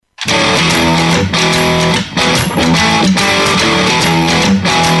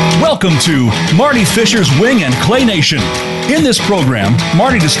Welcome to Marty Fisher's Wing and Clay Nation. In this program,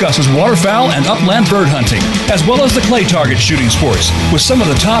 Marty discusses waterfowl and upland bird hunting, as well as the clay target shooting sports, with some of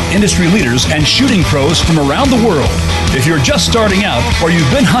the top industry leaders and shooting pros from around the world. If you're just starting out or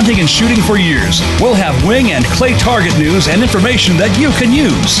you've been hunting and shooting for years, we'll have wing and clay target news and information that you can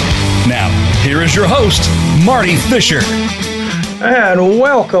use. Now, here is your host, Marty Fisher. And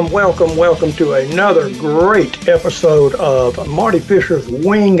welcome to another great episode of Marty Fisher's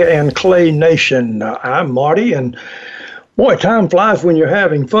Wing and Clay Nation. I'm Marty, and boy, time flies when you're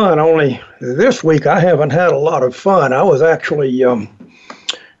having fun. Only this week I haven't had a lot of fun. I was actually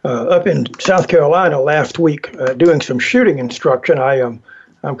up in South Carolina last week doing some shooting instruction. I'm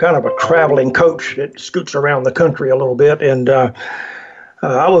kind of a traveling coach that scoots around the country a little bit, and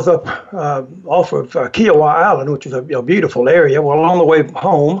I was up off of Kiowa Island, which is a beautiful area. Well, on the way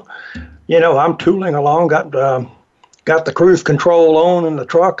home, I'm tooling along, got the cruise control on in the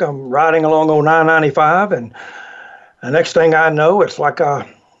truck. I'm riding along on 995, and the next thing I know, it's like I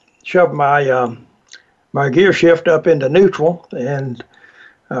shoved my gear shift up into neutral, and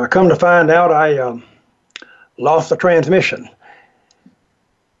come to find out I lost the transmission.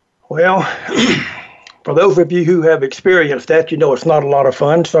 Well, for those of you who have experienced that, it's not a lot of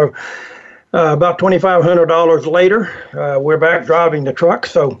fun. So about $2,500 later, we're back driving the truck.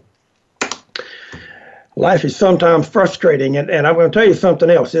 So life is sometimes frustrating. And I'm going to tell you something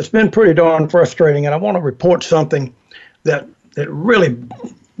else. It's been pretty darn frustrating. And I want to report something that really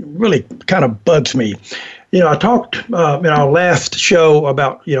kind of bugs me. I talked in our last show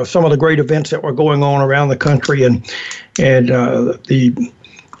about, some of the great events that were going on around the country and the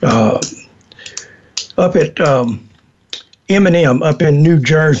up at M&M up in New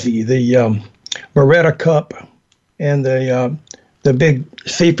Jersey, the Beretta Cup and the big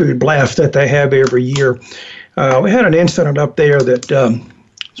seafood blast that they have every year. We had an incident up there that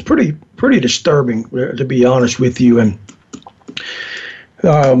was pretty disturbing, to be honest with you. And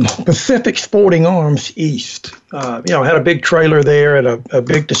Pacific Sporting Arms East, had a big trailer there and a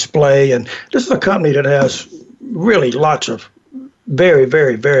big display. And this is a company that has really lots of very,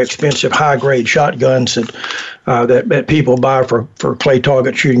 very, very expensive high-grade shotguns that people buy for clay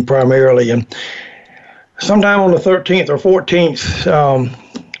target shooting primarily. And sometime on the 13th or 14th,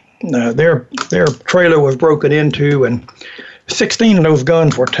 their trailer was broken into, and 16 of those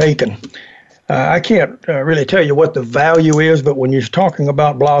guns were taken. I can't really tell you what the value is, but when you're talking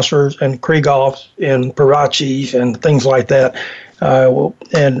about Blossers and Krieghoffs and Parachis and things like that,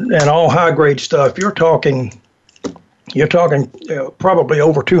 and all high-grade stuff, you're talking probably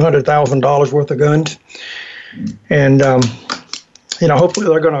over $200,000 worth of guns, and hopefully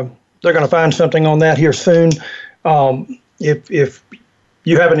they're gonna find something on that here soon. If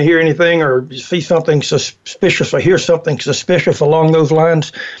you happen to hear anything or you see something suspicious or hear something suspicious along those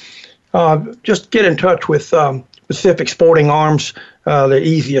lines, just get in touch with Pacific Sporting Arms, the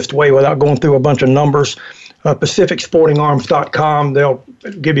easiest way without going through a bunch of numbers. PacificSportingArms.com. They'll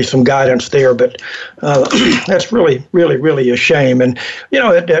give you some guidance there, but that's really, really, really a shame. And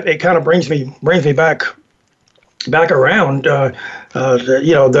it kind of brings me back around.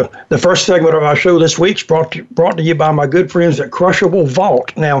 The first segment of our show this week's brought to you by my good friends at Crushable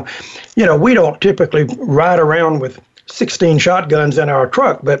Vault. Now, we don't typically ride around with 16 shotguns in our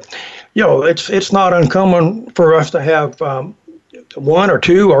truck, but it's not uncommon for us to have one or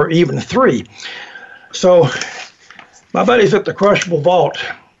two or even three. So my buddies at the Crushable Vault,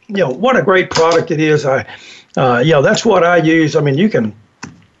 what a great product it is. That's what I use. I mean, you can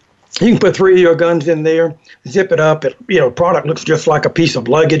put 3 of your guns in there, zip it up. Product looks just like a piece of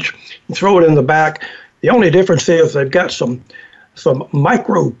luggage. You throw it in the back. The only difference is they've got some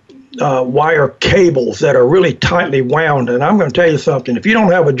micro wire cables that are really tightly wound. And I'm going to tell you something. If you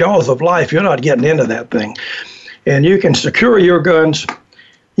don't have a Jaws of Life, you're not getting into that thing. And you can secure your guns,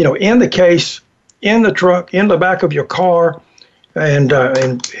 in the case, in the truck, in the back of your car, and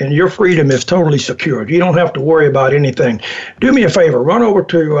your freedom is totally secured. You don't have to worry about anything. Do me a favor, run over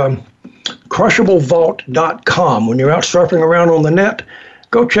to crushablevault.com. When you're out surfing around on the net,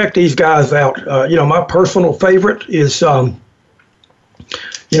 go check these guys out. My personal favorite is the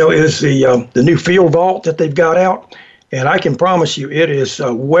new Field Vault that they've got out, and I can promise you it is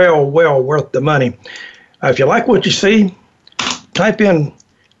well worth the money. If you like what you see, type in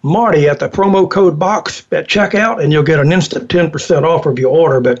Marty at the promo code box at checkout, and you'll get an instant 10% off of your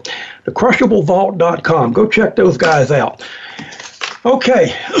order. But the crushablevault.com, go check those guys out.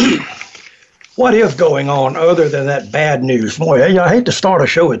 Okay, what is going on other than that bad news? Boy, I hate to start a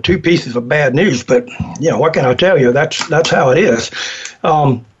show with two pieces of bad news, but what can I tell you? That's how it is.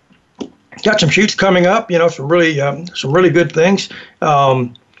 Got some shoots coming up. Some really good things.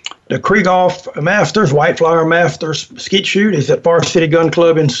 the Krieghoff Masters, White Flower Masters Skeet Shoot is at Forest City Gun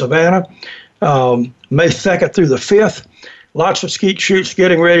Club in Savannah, May 2nd through the 5th. Lots of skeet shoots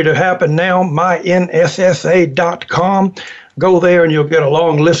getting ready to happen now. mynssa.com. Go there and you'll get a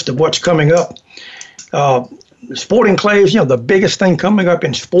long list of what's coming up. Sporting clays, the biggest thing coming up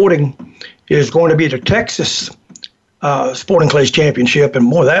in sporting is going to be the Texas Sporting Clays Championship, and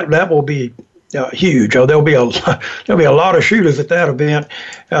boy, that will be huge. There'll be a lot of shooters at that event,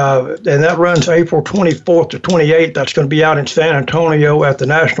 and that runs April 24th to 28th. That's going to be out in San Antonio at the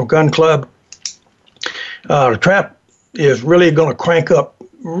National Gun Club. The trap is really going to crank up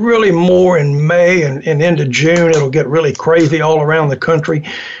really more in May and into June. It'll get really crazy all around the country.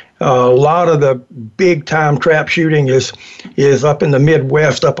 A lot of the big-time trap shooting is up in the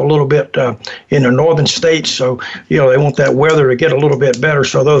Midwest, up a little bit in the northern states. So, they want that weather to get a little bit better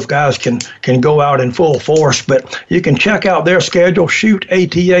so those guys can go out in full force. But you can check out their schedule,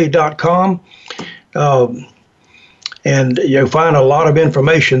 shootata.com, and you'll find a lot of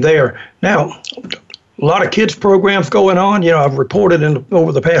information there. Now, a lot of kids programs going on. I've reported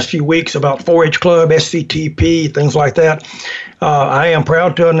over the past few weeks about 4-H Club, SCTP, things like that. I am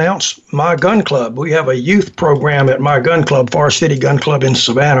proud to announce my gun club. We have a youth program at my gun club, Forest City Gun Club in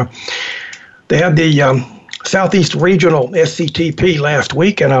Savannah. They had the Southeast Regional SCTP last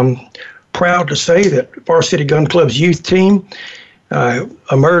week, and I'm proud to say that Forest City Gun Club's youth team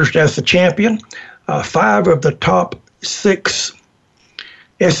emerged as the champion. 5 of the top 6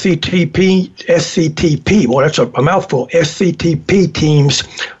 SCTP, well, that's a mouthful, SCTP teams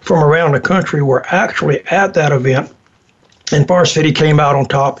from around the country were actually at that event, and Forest City came out on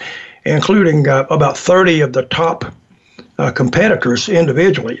top, including about 30 of the top competitors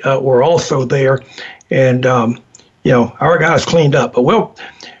individually were also there, and, our guys cleaned up. But we'll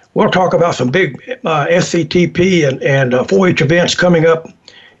talk about some big SCTP and 4-H events coming up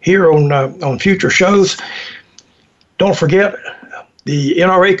here on future shows. Don't forget, the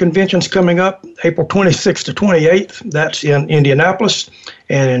NRA convention's coming up April 26th to 28th. That's in Indianapolis.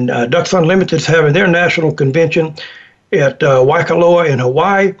 And Ducks Unlimited's having their national convention at Waikoloa in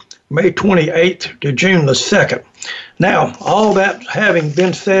Hawaii, May 28th to June the 2nd. Now, all that having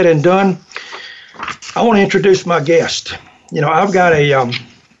been said and done, I want to introduce my guest. I've got a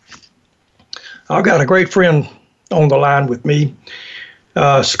great friend on the line with me.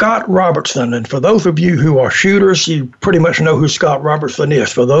 Scott Robertson, and for those of you who are shooters, you pretty much know who Scott Robertson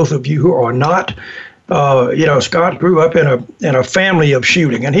is. For those of you who are not, Scott grew up in a family of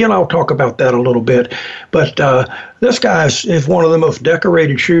shooting, and he and I'll talk about that a little bit. But this guy is one of the most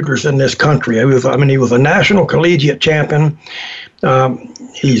decorated shooters in this country. He was a national collegiate champion.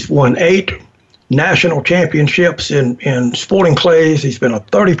 He's won 8 national championships in sporting clays. He's been a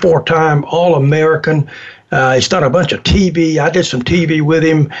 34-time All-American. He's done a bunch of TV. I did some TV with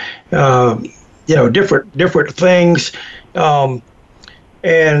him, different things. And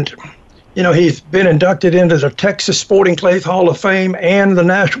he's been inducted into the Texas Sporting Clays Hall of Fame and the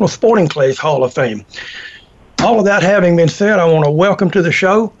National Sporting Clays Hall of Fame. All of that having been said, I want to welcome to the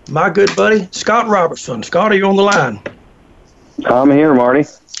show my good buddy, Scott Robertson. Scott, are you on the line? I'm here, Marty.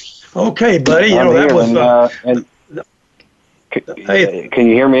 Okay, buddy. Hey, can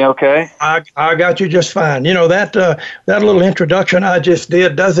you hear me okay? I got you just fine. That little introduction I just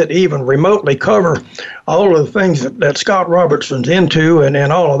did doesn't even remotely cover all of the things that Scott Robertson's into and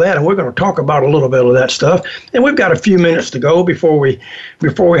all of that, and we're going to talk about a little bit of that stuff. And we've got a few minutes to go before we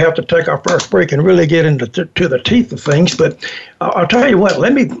have to take our first break and really get into to the teeth of things. But I'll tell you what.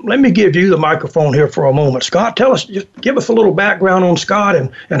 Let me give you the microphone here for a moment, Scott. Just give us a little background on Scott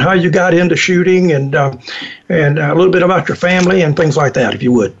and how you got into shooting and a little bit about your family and things like that, if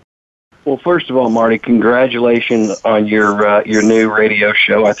you would. Well, first of all, Marty, congratulations on your new radio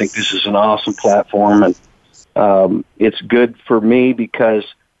show. I think this is an awesome platform, and it's good for me because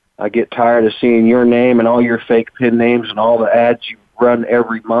I get tired of seeing your name and all your fake pin names and all the ads you run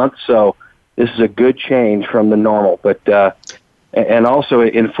every month. So this is a good change from the normal. But and also,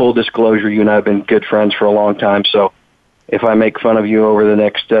 in full disclosure, you and I have been good friends for a long time. So if I make fun of you over the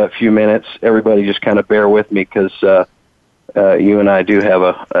next few minutes, everybody just kind of bear with me because you and I do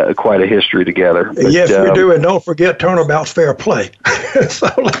have quite a history together. But, yes, we do, and don't forget turnabout's fair play.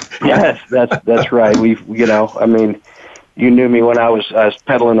 Yes, that's right. You knew me when I was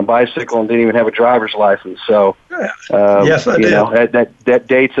pedaling a bicycle and didn't even have a driver's license. So yes, I did. That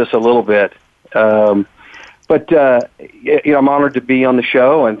dates us a little bit. But I'm honored to be on the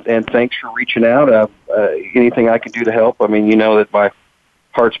show, and thanks for reaching out. Anything I can do to help. That my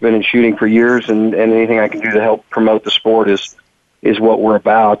heart's been in shooting for years, and anything I can do to help promote the sport is what we're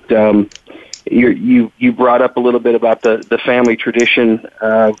about. you brought up a little bit about the family tradition.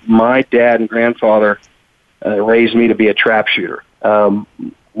 My dad and grandfather raised me to be a trap shooter.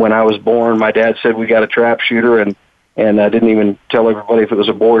 When I was born, my dad said we got a trap shooter, and I didn't even tell everybody if it was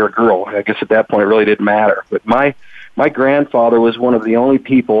a boy or a girl. I guess at that point it really didn't matter. But my grandfather was one of the only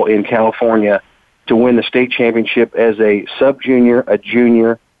people in California to win the state championship as a sub-junior, a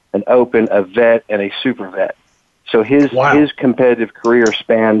junior, an open, a vet, and a super vet. So his competitive career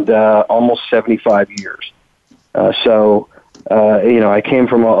spanned almost 75 years. I came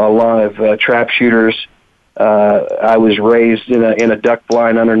from a line of trap shooters. I was raised in a duck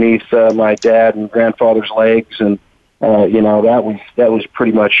blind underneath my dad and grandfather's legs, and that was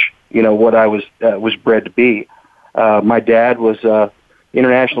pretty much what I was bred to be. My dad was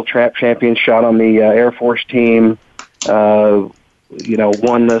international trap champion, shot on the Air Force team.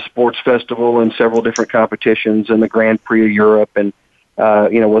 Won the sports festival in several different competitions and the Grand Prix of Europe, and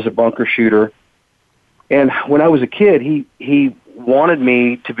was a bunker shooter. And when I was a kid, he wanted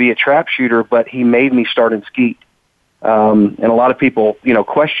me to be a trap shooter, but he made me start in skeet. And a lot of people,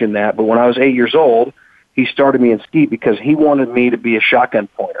 question that. But when I was 8 years old, he started me in skeet because he wanted me to be a shotgun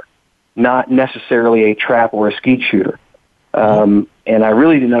pointer, not necessarily a trap or a skeet shooter. And I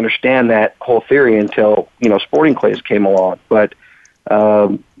really didn't understand that whole theory until, sporting clays came along. But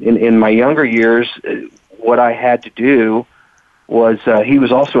in my younger years, what I had to do was he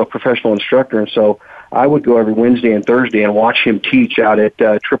was also a professional instructor, and so I would go every Wednesday and Thursday and watch him teach out at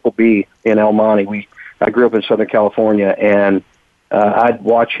Triple B in El Monte. I grew up in Southern California, and I'd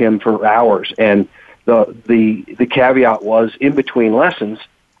watch him for hours. And the caveat was, in between lessons,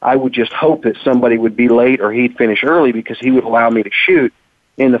 I would just hope that somebody would be late or he'd finish early, because he would allow me to shoot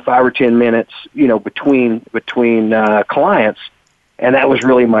in the 5 or 10 minutes, between clients. And that was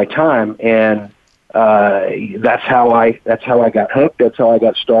really my time, and that's how I got hooked. That's how I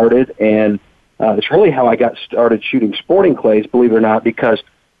got started, and it's really how I got started shooting sporting clays, believe it or not, because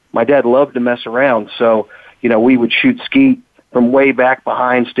my dad loved to mess around. So, we would shoot skeet from way back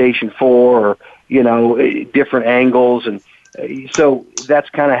behind Station 4, or different angles, and so that's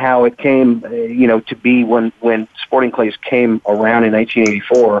kind of how it came, to be when sporting clays came around in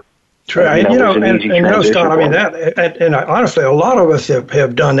 1984. True. Scott, I mean, honestly, a lot of us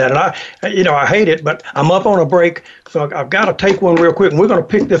have done that, and I hate it, but I'm up on a break, so I've got to take one real quick, and we're going to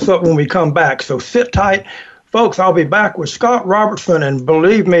pick this up when we come back. So sit tight, folks. I'll be back with Scott Robertson, and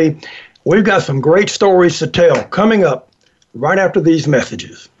believe me, we've got some great stories to tell coming up right after these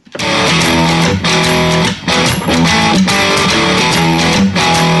messages.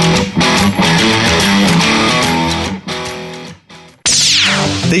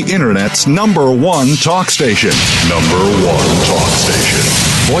 The Internet's #1 talk station. #1 talk station.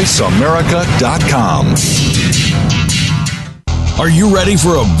 VoiceAmerica.com. Are you ready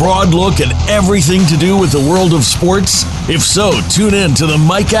for a broad look at everything to do with the world of sports? If so, tune in to the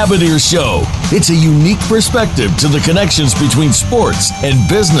Mike Abadir Show. It's a unique perspective to the connections between sports and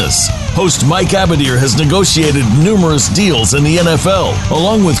business. Host Mike Abadir has negotiated numerous deals in the NFL.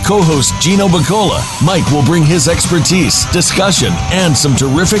 Along with co-host Gino Bacola, Mike will bring his expertise, discussion, and some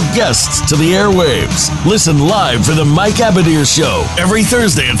terrific guests to the airwaves. Listen live for the Mike Abadir Show every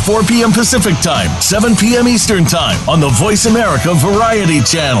Thursday at 4 p.m. Pacific Time, 7 p.m. Eastern Time on the Voice America Variety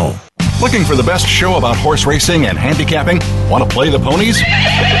Channel. Looking for the best show about horse racing and handicapping? Want to play the ponies?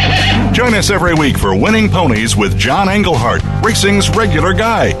 Join us every week for Winning Ponies with John Englehart, racing's regular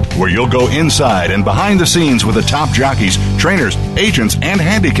guy, where you'll go inside and behind the scenes with the top jockeys, trainers, agents, and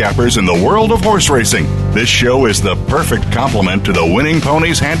handicappers in the world of horse racing. This show is the perfect complement to the Winning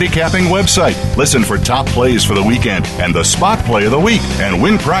Ponies handicapping website. Listen for top plays for the weekend and the spot play of the week, and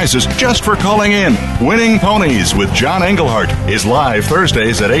win prizes just for calling in. Winning Ponies with John Englehart is live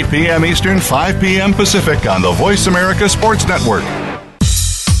Thursdays at 8 p.m. Eastern, 5 p.m. Pacific on the Voice America Sports Network.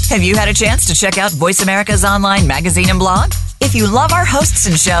 Have you had a chance to check out Voice America's online magazine and blog? If you love our hosts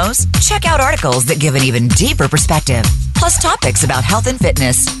and shows, check out articles that give an even deeper perspective. Plus topics about health and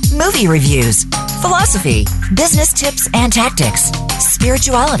fitness, movie reviews, philosophy, business tips and tactics,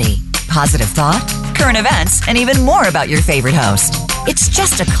 spirituality, positive thought, current events, and even more about your favorite host. It's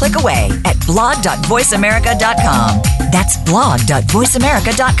just a click away at blog.voiceamerica.com. That's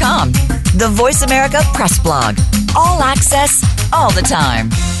blog.voiceamerica.com. The Voice America Press Blog. All access, all the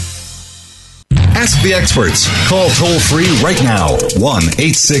time. Ask the experts. Call toll-free right now,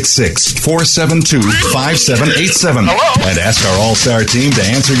 1-866-472-5787. And ask our All-Star team to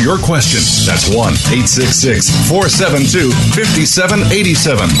answer your question. That's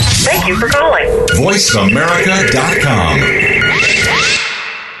 1-866-472-5787. Thank you for calling. VoiceAmerica.com.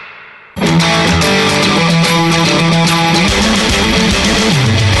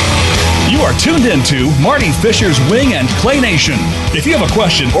 You are are tuned into Marty Fisher's Wing and Clay Nation. If you have a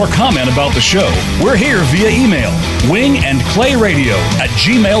question or comment about the show, we're here via email,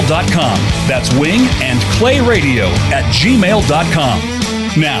 wingandclayradio@gmail.com. That's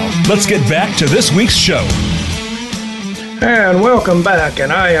wingandclayradio@gmail.com. Now, let's get back to this week's show. And welcome back.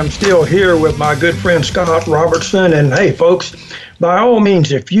 And I am still here with my good friend Scott Robertson. And hey, folks, by all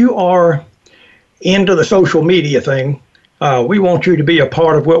means, if you are into the social media thing, we want you to be a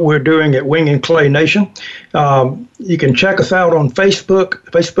part of what we're doing at Wing and Clay Nation. You can check us out on Facebook,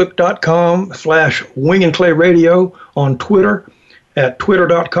 facebook.com/Wing and Clay Radio, on Twitter at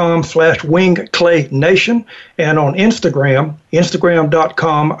twitter.com/WingClayNation, and on Instagram,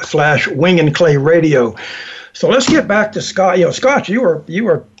 instagram.com/Wing and Clay Radio. So let's get back to Scott. Scott, you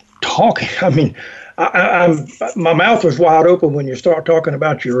were talking. I mean, my mouth was wide open when you start talking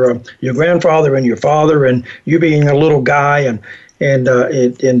about your grandfather and your father, and you being a little guy, and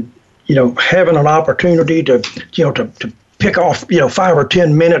having an opportunity to pick off 5 or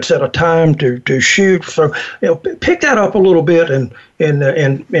 10 minutes at a time to shoot. So pick that up a little bit and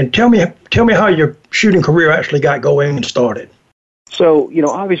tell me how your shooting career actually got going and started. So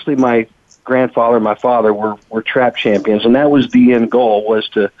obviously my grandfather and my father were trap champions, and that was the end goal, was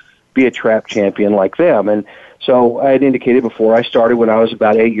to be a trap champion like them. And so I had indicated before, I started when I was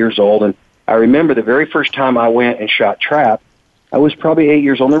about 8 years old, and I remember the very first time I went and shot trap, I was probably 8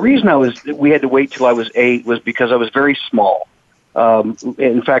 years old. And the reason we had to wait till I was 8 was because I was very small.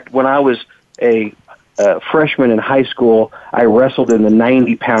 In fact, when I was a freshman in high school, I wrestled in the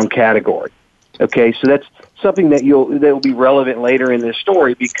 90-pound category. Okay, so that's something that will be relevant later in this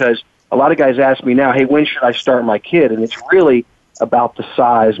story, because a lot of guys ask me now, hey, when should I start my kid? And it's really about the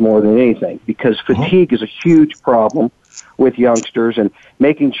size more than anything, because fatigue is a huge problem with youngsters, and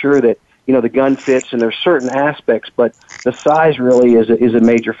making sure that the gun fits, and there's certain aspects, but the size really is a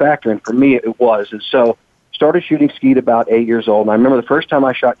major factor, and for me it was. And so started shooting skeet about 8 years old, and I remember the first time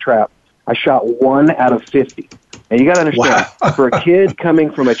I shot trap, I shot 1 out of 50. And you got to understand, for a kid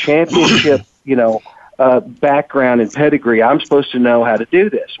coming from a championship, background and pedigree, I'm supposed to know how to do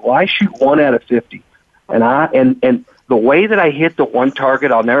this. Well, I shoot 1 out of 50, and the way that I hit the one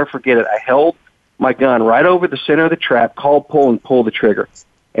target, I'll never forget it. I held my gun right over the center of the trap, called pull, and pulled the trigger,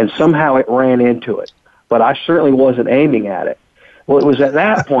 and somehow it ran into it. But I certainly wasn't aiming at it. Well, it was at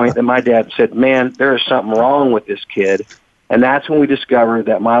that point that my dad said, man, there is something wrong with this kid, and that's when we discovered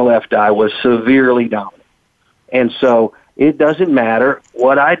that my left eye was severely dominant. And so it doesn't matter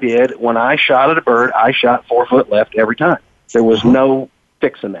what I did. When I shot at a bird, I shot 4 foot left every time. There was no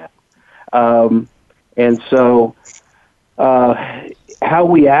fixing that. And so how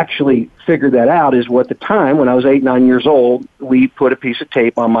we actually figured that out is, at the time, when I was 8, 9 years old, we put a piece of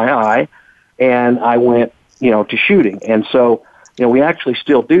tape on my eye, and I went, to shooting. And so, we actually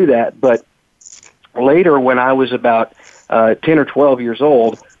still do that. But later, when I was about 10 or 12 years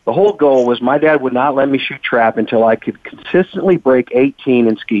old, the whole goal was, my dad would not let me shoot trap until I could consistently break 18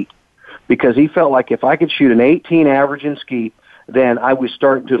 in skeet, because he felt like if I could shoot an 18 average in skeet, then I was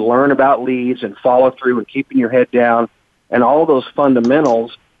starting to learn about leads and follow through and keeping your head down and all those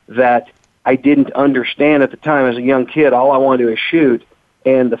fundamentals that I didn't understand at the time. As a young kid, all I wanted to do is shoot,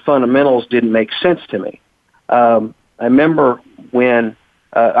 and the fundamentals didn't make sense to me. I remember when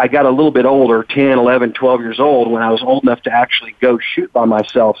I got a little bit older, 10, 11, 12 years old, when I was old enough to actually go shoot by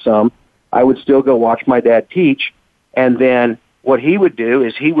myself some, I would still go watch my dad teach, and then what he would do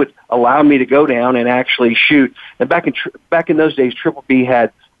is he would allow me to go down and actually shoot. And back in those days, Triple B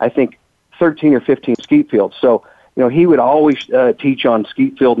had, I think, 13 or 15 skeet fields. So, he would always teach on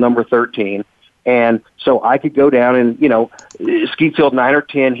skeet field number 13. And so I could go down and, skeet field 9 or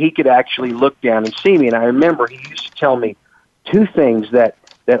 10, he could actually look down and see me. And I remember he used to tell me two things that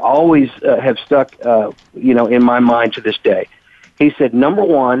always have stuck, in my mind to this day. He said, number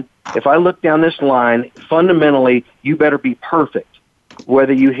one, if I look down this line, fundamentally, you better be perfect,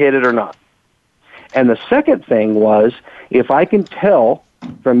 whether you hit it or not. And the second thing was, if I can tell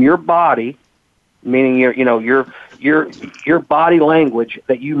from your body, meaning your body language,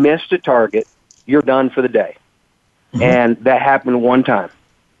 that you missed a target, you're done for the day. Mm-hmm. And that happened one time,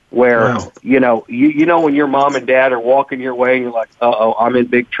 where wow. When your mom and dad are walking your way, and you're like, uh-oh, I'm in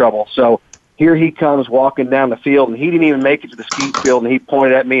big trouble. So here he comes walking down the field, and he didn't even make it to the skeet field, and he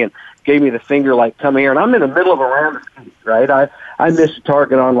pointed at me and gave me the finger, like, come here. And I'm in the middle of a round of skeet, right? I missed a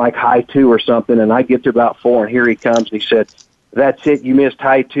target on like high 2 or something, and I get to about 4, and here he comes, and he said, that's it, you missed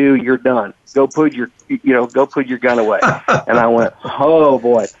high 2, you're done. Go put your gun away. And I went, oh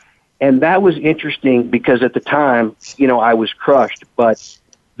boy. And that was interesting, because at the time, I was crushed, but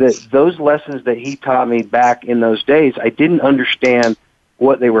those lessons that he taught me back in those days, I didn't understand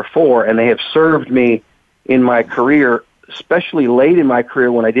what they were for, and they have served me in my career, especially late in my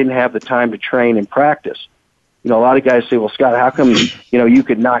career when I didn't have the time to train and practice. A lot of guys say, well, Scott, how come, you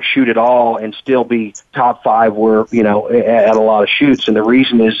could not shoot at all and still be top 5 where, at a lot of shoots? And the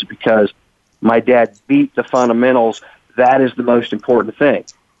reason is because my dad beat the fundamentals. That is the most important thing.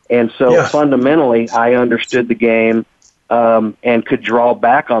 And so fundamentally, I understood the game and could draw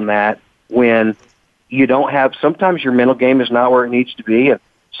back on that when you don't have, sometimes your mental game is not where it needs to be. And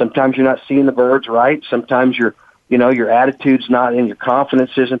sometimes you're not seeing the birds right. Sometimes your attitude's not and your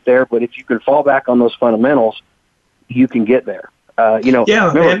confidence isn't there. But if you can fall back on those fundamentals, you can get there. And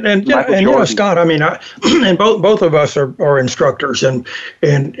Scott, I mean, and both of us are instructors, and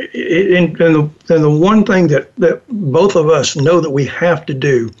the one thing that both of us know that we have to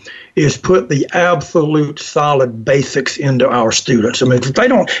do is put the absolute solid basics into our students. I mean,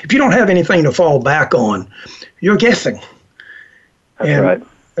 if you don't have anything to fall back on, you're guessing. That's right.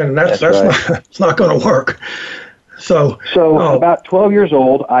 And that's right. It's not going to work. So about 12 years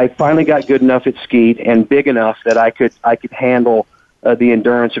old, I finally got good enough at skeet and big enough that I could handle the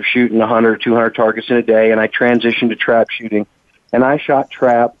endurance of shooting 100 or 200 targets in a day, and I transitioned to trap shooting. And I shot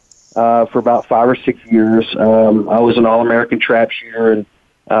trap for about 5 or 6 years. I was an All-American trap shooter in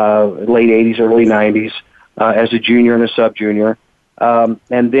late 80s, early 90s as a junior and a sub-junior. And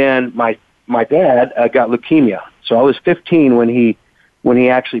then my dad got leukemia. So I was 15 when he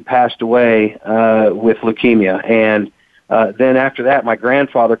actually passed away with leukemia. And then after that, my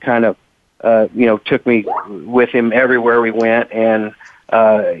grandfather kind of, took me with him everywhere we went. And,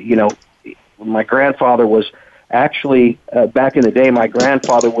 my grandfather was actually, back in the day, my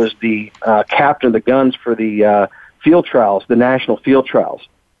grandfather was the captain of the guns for the field trials, the national field trials.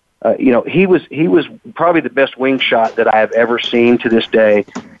 He was probably the best wing shot that I have ever seen to this day.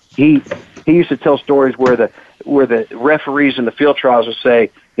 He used to tell stories where the referees in the field trials would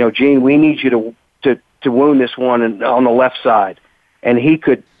say, Gene, we need you to wound this one on the left side. And he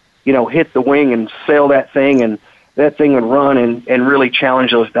could, hit the wing and sail that thing, and that thing would run and really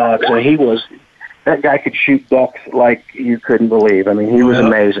challenge those ducks. And that guy could shoot ducks like you couldn't believe. I mean, he was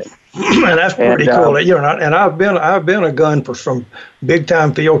amazing. And that's pretty cool. And I've been a gun for some big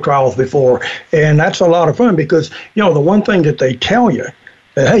time field trials before, and that's a lot of fun because, the one thing that they tell you,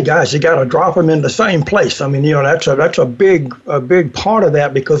 hey guys, you got to drop them in the same place. I mean, that's a big part of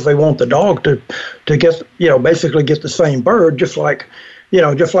that because they want the dog to get, basically get the same bird, just like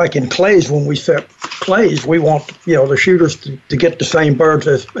in clays, when we set clays, we want, the shooters to get the same birds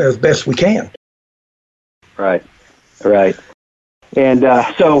as best we can. Right. And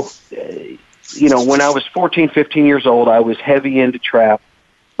so when I was 14, 15 years old, I was heavy into trap.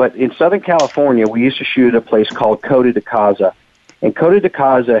 But in Southern California, we used to shoot at a place called Coda de Caza. And Coda de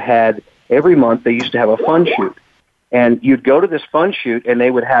Caza had, every month, they used to have a fun shoot. And you'd go to this fun shoot, and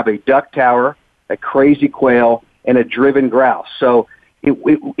they would have a duck tower, a crazy quail, and a driven grouse. So it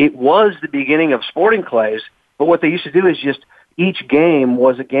was the beginning of sporting clays, but what they used to do is just each game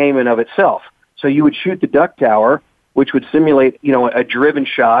was a game in of itself. So you would shoot the duck tower, which would simulate, a driven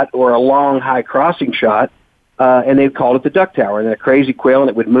shot or a long, high crossing shot, and they called it the duck tower. And then a crazy quail, and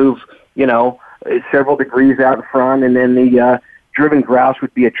it would move, several degrees out in front, and then the driven grouse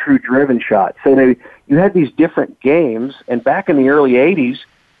would be a true driven shot. So you had these different games, and back in the early 80s,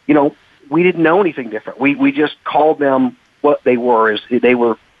 we didn't know anything different. We just called them what they were. They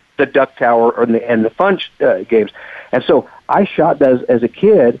were the duck tower and the fun games. And so I shot those as a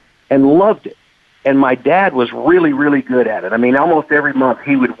kid and loved it. And my dad was really, really good at it. I mean, almost every month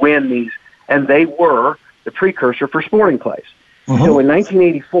he would win these, and they were the precursor for sporting clays. Mm-hmm. So in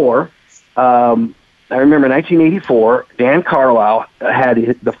 1984, I remember 1984, Dan Carlisle had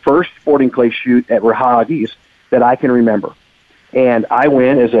the first sporting clay shoot at Rahagi's that I can remember. And I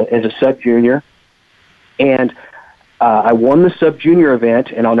went as a sub-junior, and I won the sub-junior event,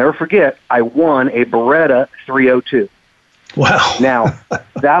 and I'll never forget, I won a Beretta 302. Wow. Now,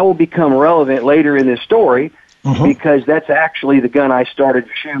 that will become relevant later in this story because that's actually the gun I started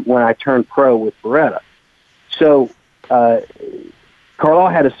to shoot when I turned pro with Beretta. So Carlisle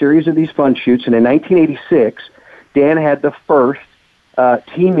had a series of these fun shoots, and in 1986, Dan had the first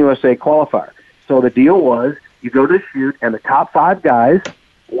Team USA qualifier. So the deal was you go to the shoot, and the top 5 guys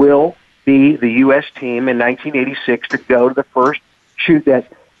will be the U.S. team in 1986 to go to the first shoot that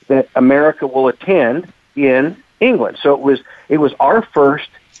America will attend in England. So it was our first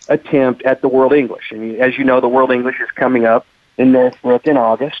attempt at the World English. And as you know, the World English is coming up in Norfolk in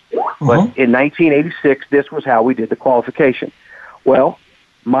August. But in 1986, this was how we did the qualification. Well,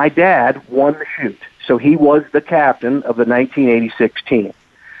 my dad won the shoot. So he was the captain of the 1986 team.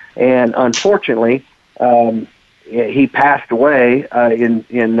 And unfortunately, he passed away in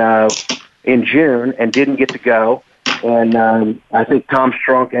June and didn't get to go. And I think Tom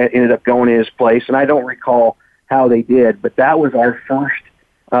Strunk ended up going in his place, and I don't recall how they did, but that was our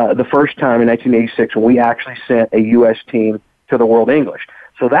the first time in 1986 when we actually sent a U.S. team to the World English.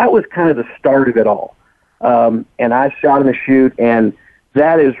 So that was kind of the start of it all. And I shot in the shoot, and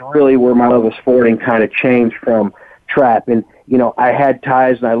that is really where my love of sporting kind of changed from trap. And, you know, I had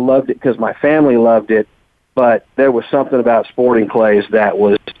ties, and I loved it because my family loved it, but there was something about sporting clays that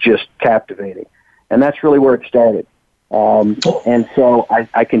was just captivating. And that's really where it started. And so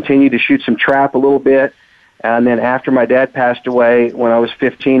I continued to shoot some trap a little bit. And then after my dad passed away when I was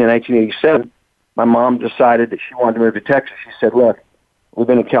 15 in 1987, my mom decided that she wanted to move to Texas. She said, look, we've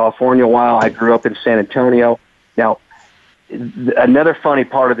been in California a while. I grew up in San Antonio. Now, another funny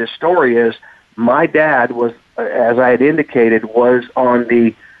part of this story is my dad was, as I had indicated, was on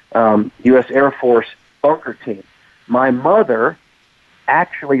the U.S. Air Force bunker team. My mother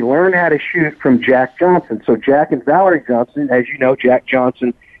actually learned how to shoot from Jack Johnson. So Jack and Valerie Johnson, as you know, Jack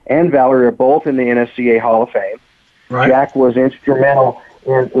Johnson and Valerie are both in the NSCA Hall of Fame. Right. Jack was instrumental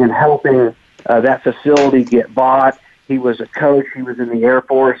in helping that facility get bought. He was a coach. He was in the Air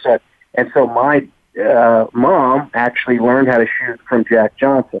Force. And so my mom actually learned how to shoot from Jack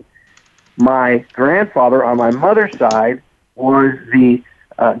Johnson. My grandfather on my mother's side was the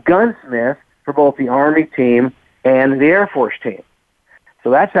gunsmith for both the Army team and the Air Force team. So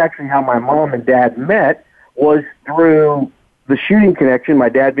that's actually how my mom and dad met, was through the shooting connection, my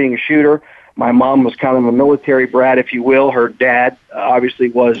dad being a shooter. My mom was kind of a military brat, if you will. Her dad obviously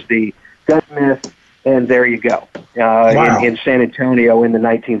was the gunsmith, and there you go, wow. in San Antonio in the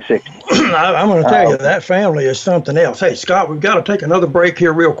 1960s. I'm going to tell you, that family is something else. Hey, Scott, we've got to take another break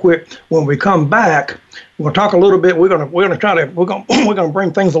here real quick. When we come back, we'll talk a little bit. We're going to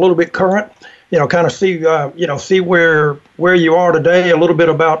bring things a little bit current. You know, kind of see see where you are today. A little bit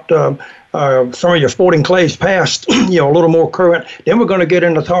about some of your sporting clays past. A little more current. Then we're going to get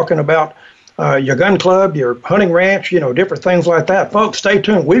into talking about your gun club, your hunting ranch, different things like that. Folks, stay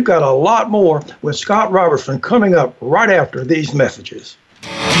tuned. We've got a lot more with Scott Robertson coming up right after these messages.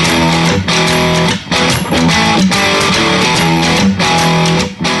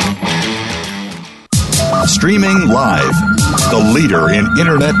 Streaming live, the leader in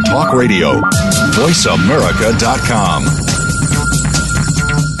Internet talk radio, VoiceAmerica.com.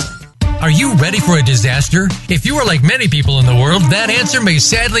 Are you ready for a disaster? If you are like many people in the world, that answer may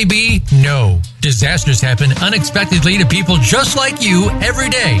sadly be no. Disasters happen unexpectedly to people just like you every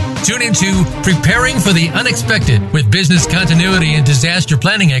day. Tune into Preparing for the Unexpected with business continuity and disaster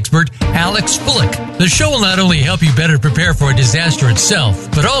planning expert Alex Fullick. The show will not only help you better prepare for a disaster itself,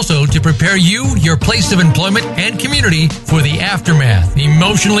 but also to prepare you, your place of employment, and community for the aftermath,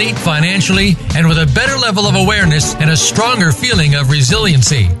 emotionally, financially, and with a better level of awareness and a stronger feeling of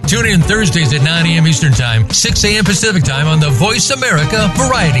resiliency. Tune in Thursdays at 9 a.m. Eastern Time, 6 a.m. Pacific Time on the Voice America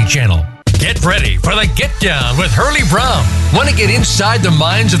Variety Channel. Get ready for the Get Down with Hurley Brown. Want to get inside the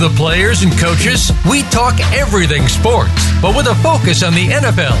minds of the players and coaches? We talk everything sports, but with a focus on the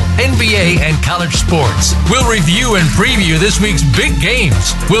NFL, NBA, and college sports. We'll review and preview this week's big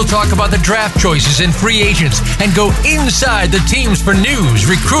games. We'll talk about the draft choices and free agents and go inside the teams for news,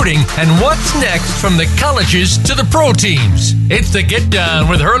 recruiting, and what's next from the colleges to the pro teams. It's the Get Down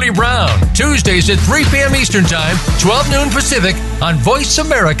with Hurley Brown. Tuesdays at 3 p.m. Eastern Time, 12 noon Pacific on Voice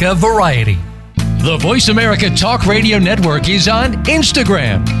America Variety. The Voice America Talk Radio Network is on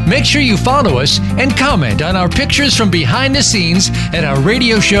Instagram. Make sure you follow us and comment on our pictures from behind the scenes at our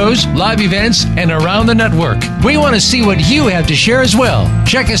radio shows, live events, and around the network. We want to see what you have to share as well.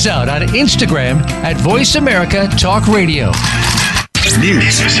 Check us out on Instagram at Voice America Talk Radio.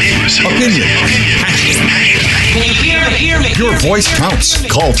 News, opinion. Can you hear me? Your voice counts.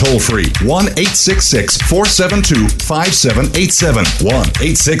 Call toll-free 1-866-472-5787.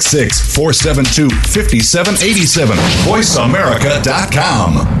 1-866-472-5787.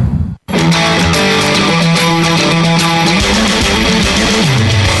 VoiceAmerica.com.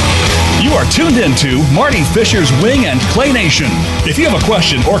 You are tuned into Marty Fisher's Wing and Clay Nation. If you have a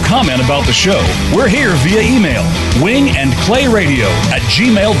question or comment about the show, we're here via email,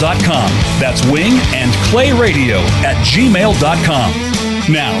 wingandclayradio@gmail.com. That's wingandclayradio@gmail.com.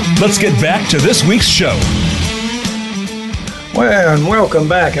 Now, let's get back to this week's show. Well, and welcome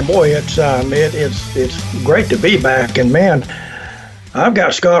back. And boy, it's great to be back. And man, I've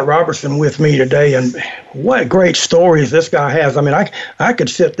got Scott Robertson with me today, and what great stories this guy has. I mean, I could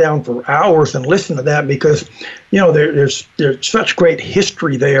sit down for hours and listen to that because, there's such great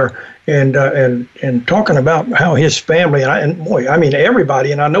history there, and talking about how his family and boy, I mean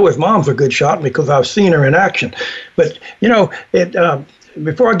everybody, and I know his mom's a good shot because I've seen her in action. But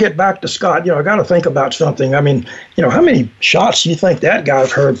before I get back to Scott, I got to think about something. I mean, how many shots do you think that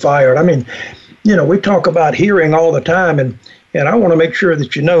guy's heard fired? I mean, we talk about hearing all the time, and I want to make sure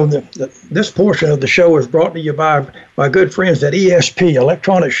that you know that this portion of the show is brought to you by my good friends at ESP,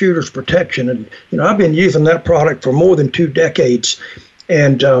 Electronic Shooters Protection. And, I've been using that product for more than 2 decades,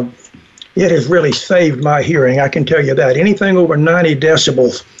 and it has really saved my hearing. I can tell you that. Anything over 90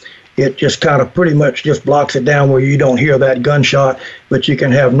 decibels, it just kind of pretty much just blocks it down where you don't hear that gunshot, but you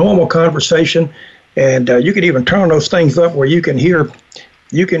can have normal conversation, and you can even turn those things up where you can hear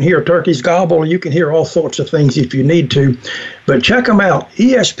turkeys gobble. You can hear all sorts of things if you need to. But check them out,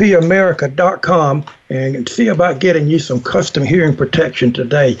 espamerica.com, and see about getting you some custom hearing protection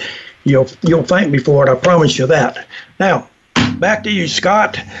today. You'll thank me for it, I promise you that. Now, back to you,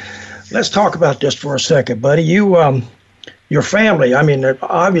 Scott. Let's talk about this for a second, buddy. Your family, I mean,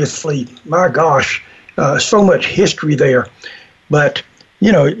 obviously, my gosh, so much history there. But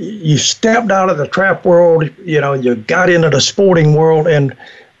you stepped out of the trap world, you got into the sporting world, and,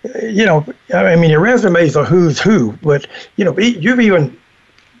 I mean, your resume is a who's who, but, you've even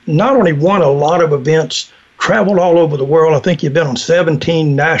not only won a lot of events, traveled all over the world. I think you've been on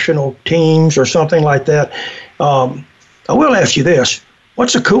 17 national teams or something like that. I will ask you this.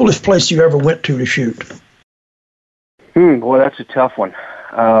 What's the coolest place you ever went to shoot? Well, that's a tough one.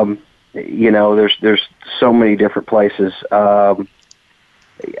 There's so many different places.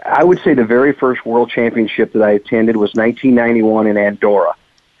 I would say the very first World Championship that I attended was 1991 in Andorra,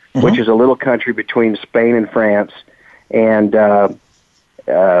 which is a little country between Spain and France. And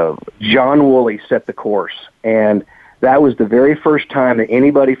John Woolley set the course. And that was the very first time that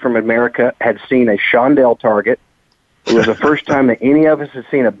anybody from America had seen a Shondell target. It was the first time that any of us had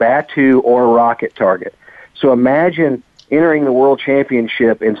seen a Batu or a rocket target. So imagine entering the World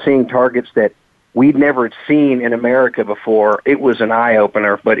Championship and seeing targets that we'd never seen in America before. It was an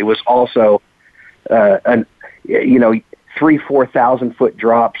eye-opener, but it was also, 3,000-4,000 foot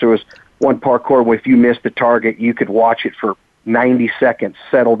drops. There was one parkour where if you missed the target, you could watch it for 90 seconds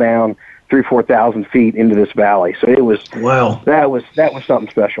settle down 3,000-4,000 feet into this valley. So it was, wow. That was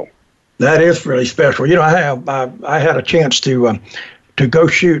something special. That is really special. I had a chance to go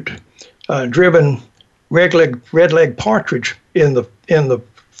shoot driven red-leg partridge in the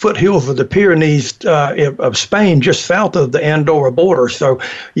foothills of the Pyrenees of Spain, just south of the Andorra border. So,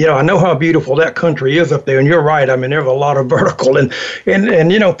 I know how beautiful that country is up there. And you're right. I mean, there's a lot of vertical, and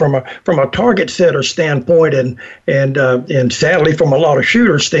from a target setter standpoint, and sadly from a lot of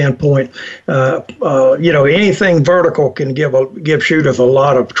shooters standpoint, anything vertical can give shooters a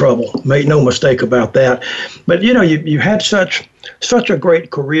lot of trouble. Make no mistake about that. But you had such a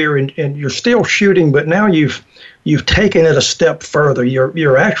great career, and you're still shooting, but now you've taken it a step further.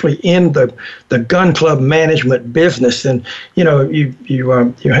 You're actually in the gun club management business, and you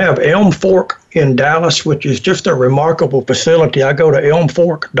have Elm Fork in Dallas, which is just a remarkable facility. I go to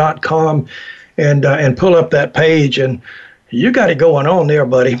elmfork.com and pull up that page, and you got it going on there,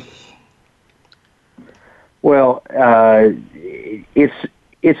 buddy. Well, it's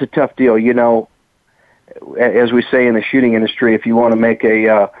a tough deal. As we say in the shooting industry, if you want to make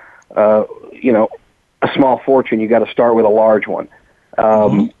a small fortune, you got to start with a large one.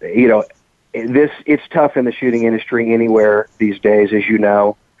 It's tough in the shooting industry anywhere these days, as you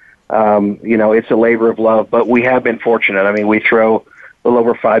know. It's a labor of love, but we have been fortunate. I mean, we throw a little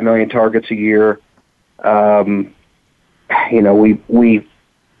over 5 million targets a year. We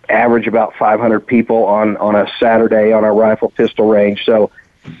average about 500 people on a Saturday on our rifle pistol range. So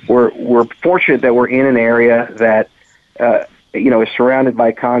we're fortunate that we're in an area that is surrounded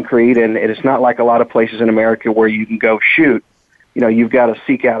by concrete, and it's not like a lot of places in America where you can go shoot. You've got to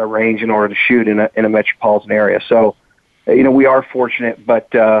seek out a range in order to shoot in a metropolitan area. So, we are fortunate, but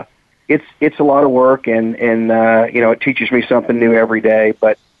it's a lot of work, and it teaches me something new every day.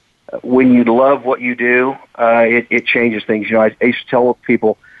 But when you love what you do, it changes things. I used to tell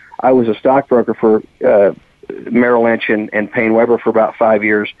people I was a stockbroker for Merrill Lynch and Payne Weber for about 5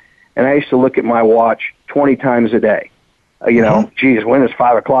 years, and I used to look at my watch 20 times a day. Geez, when is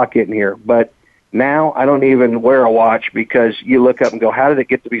 5 o'clock getting here? But now I don't even wear a watch because you look up and go, how did it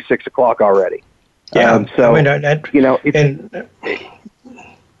get to be 6 o'clock already? Yeah.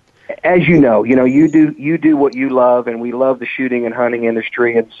 As you know, you do what you love, and we love the shooting and hunting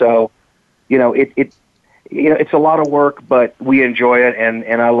industry. And so, it's a lot of work, but we enjoy it,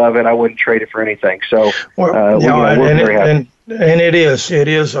 and I love it. I wouldn't trade it for anything. So we're very happy. And it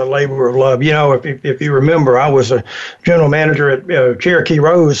is a labor of love. If you remember, I was a general manager at Cherokee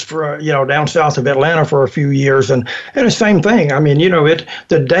Rose for down south of Atlanta for a few years, and the same thing. I mean,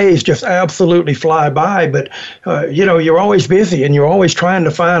 the days just absolutely fly by, but you're always busy and you're always trying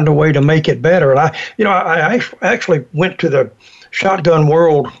to find a way to make it better. And I actually went to the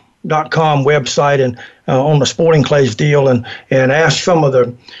shotgunworld.com website and on the Sporting Clays deal and asked some of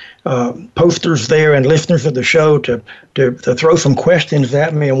the posters there and listeners of the show to throw some questions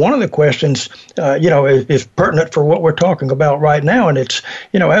at me. And one of the questions, is pertinent for what we're talking about right now. And it's,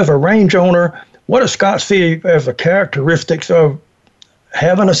 as a range owner, what does Scott see as the characteristics of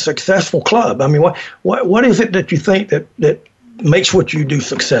having a successful club? I mean, what is it that you think that makes what you do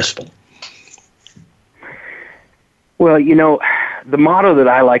successful? Well, the motto that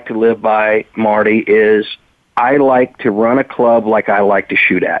I like to live by, Marty, is I like to run a club like I like to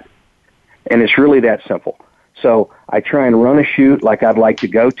shoot at. And it's really that simple. So I try and run a shoot like I'd like to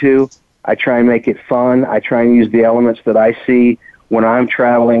go to. I try and make it fun. I try and use the elements that I see when I'm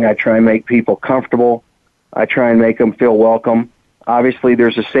traveling. I try and make people comfortable. I try and make them feel welcome. Obviously,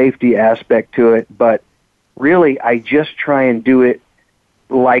 there's a safety aspect to it, but really, I just try and do it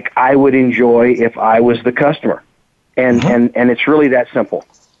like I would enjoy if I was the customer. And it's really that simple.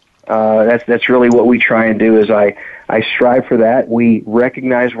 That's really what we try and do is I strive for that. We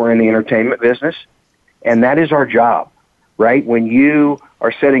recognize we're in the entertainment business, and that is our job, right? When you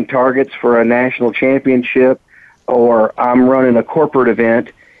are setting targets for a national championship or I'm running a corporate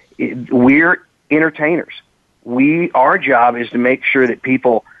event, we're entertainers. Our job is to make sure that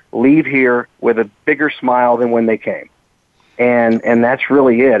people leave here with a bigger smile than when they came. And that's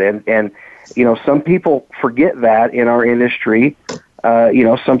really it. And some people forget that in our industry.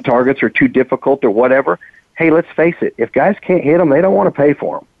 Some targets are too difficult or whatever. Hey, let's face it. If guys can't hit them, they don't want to pay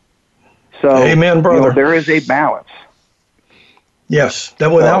for them. So, amen, brother. There is a balance. Yes,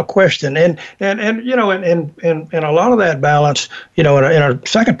 that without question. And a lot of that balance, in our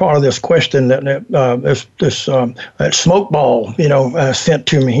second part of this question that smoke ball, sent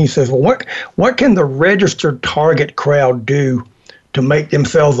to me, he says, well, what can the registered target crowd do to make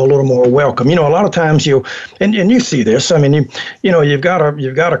themselves a little more welcome? A lot of times you see this. I mean, you've got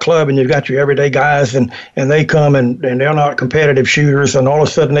a club and you've got your everyday guys and they come and they're not competitive shooters, and all of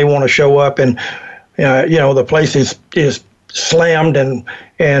a sudden they want to show up and the place is slammed and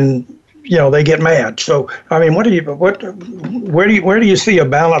they get mad. So I mean, where do you see a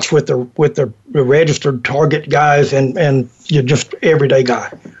balance with the registered target guys and you're just everyday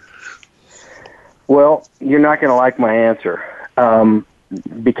guy? Well, you're not going to like my answer.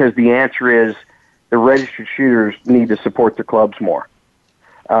 Because the answer is the registered shooters need to support their clubs more.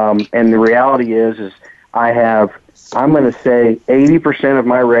 And the reality is I'm going to say 80% of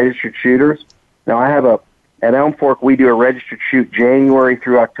my registered shooters. Now at Elm Fork, we do a registered shoot January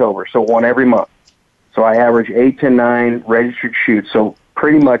through October, so one every month. So I average 8 to 9 registered shoots, so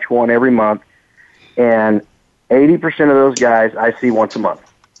pretty much one every month. And 80% of those guys I see once a month.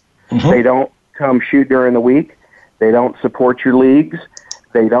 Mm-hmm. They don't come shoot during the week. They don't support your leagues.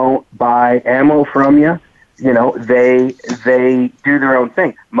 They don't buy ammo from you. They do their own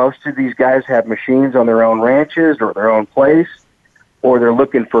thing. Most of these guys have machines on their own ranches or their own place, or they're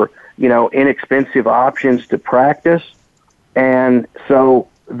looking for, inexpensive options to practice. And so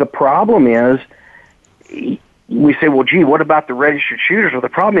the problem is we say, well, gee, what about the registered shooters? Well, the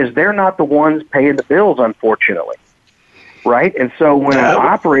problem is they're not the ones paying the bills, unfortunately, right? And so when an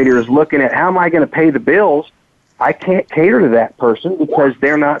operator is looking at how am I going to pay the bills, I can't cater to that person because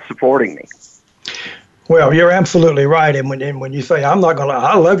they're not supporting me. Well, you're absolutely right. And when you say, I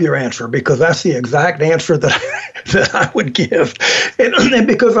love your answer because that's the exact answer that I would give. And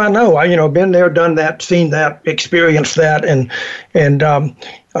because I know, been there, done that, seen that, experienced that. And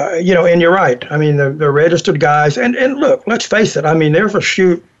you're right. I mean, the registered guys, and look, let's face it. I mean, there's a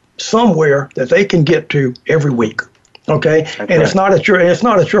shoot somewhere that they can get to every week. Okay. That's and right. It's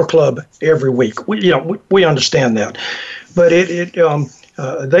not at your club every week. We understand that, but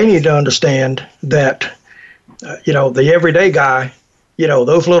they need to understand that, the everyday guy,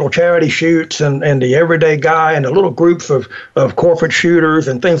 those little charity shoots and the everyday guy and the little groups of corporate shooters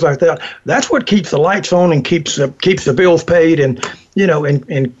and things like that, that's what keeps the lights on and keeps the bills paid and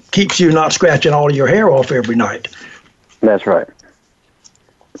keeps you not scratching all of your hair off every night. That's right.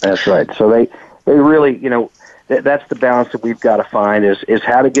 That's right. So they really, that's the balance that we've got to find is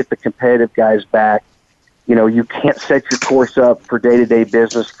how to get the competitive guys back. You can't set your course up for day-to-day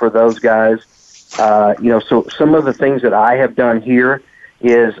business for those guys. So some of the things that I have done here,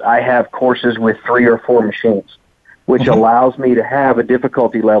 is I have courses with 3 or 4 machines, which allows me to have a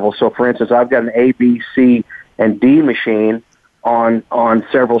difficulty level. So, for instance, I've got an A, B, C, and D machine on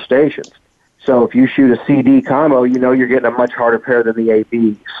several stations. So if you shoot a CD combo, you know you're getting a much harder pair than the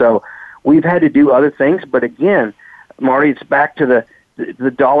AB. So we've had to do other things, but again, Marty, it's back to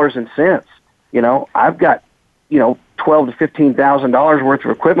the dollars and cents. You know, I've got, $12,000 to $15,000 worth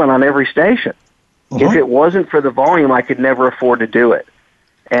of equipment on every station. If it wasn't for the volume, I could never afford to do it.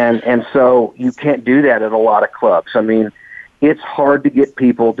 And so you can't do that at a lot of clubs. I mean, it's hard to get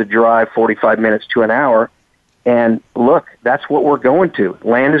people to drive 45 minutes to an hour. And look, that's what we're going to.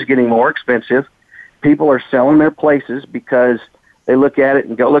 Land is getting more expensive. People are selling their places because they look at it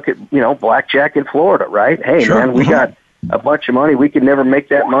and go, look at, blackjack in Florida, right? Hey, man, we got a bunch of money. We could never make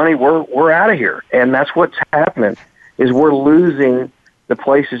that money. We're out of here. And that's what's happening, is we're losing the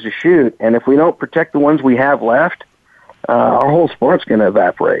places to shoot. And if we don't protect the ones we have left, our whole sport's going to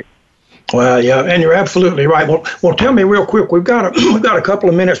evaporate. Well, yeah, and you're absolutely right. Well, tell me real quick. We've got a couple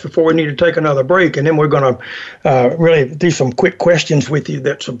of minutes before we need to take another break, and then we're going to really do some quick questions with you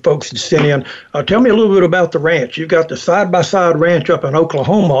that some folks had sent in. Tell me a little bit about the ranch. You've got the side-by-side ranch up in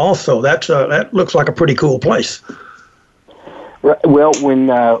Oklahoma. Also, that looks like a pretty cool place. Well,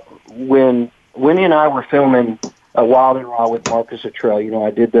 when Winnie and I were filming Wild and Raw with Marcus Luttrell,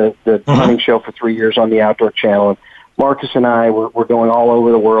 I did the hunting show for 3 years on the Outdoor Channel. And Marcus and I were going all over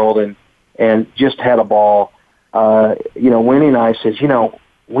the world and just had a ball. Winnie and I says,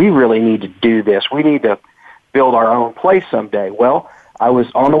 we really need to do this. We need to build our own place someday. Well, I was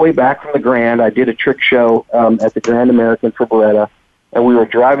on the way back from the Grand. I did a trick show at the Grand American for Beretta, and we were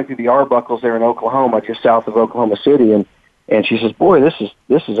driving through the Arbuckles there in Oklahoma, just south of Oklahoma City, and she says, boy, this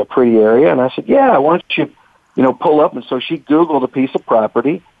is a pretty area. And I said, yeah, why don't you, pull up? And so she Googled a piece of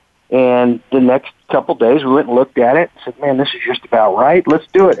property. And the next couple days, we went and looked at it and said, man, this is just about right. Let's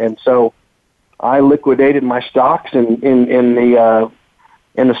do it. And so I liquidated my stocks in the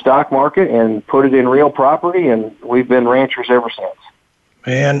stock market and put it in real property, and we've been ranchers ever since.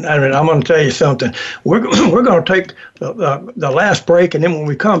 Man, I'm going to tell you something. We're going to take the last break, and then when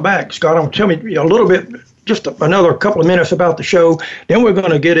we come back, Scott, I'm going to tell me a little bit, just another couple of minutes about the show. Then we're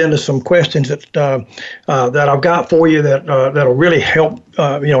going to get into some questions that I've got for you that'll really help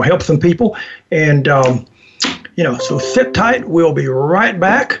help some people. And so sit tight. We'll be right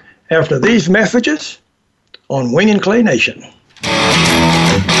back after these messages on Wing and Clay Nation.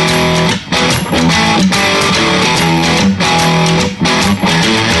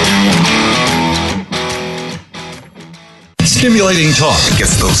 Stimulating talk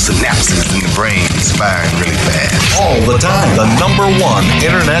gets those synapses in the brain firing really fast. all the time. The #1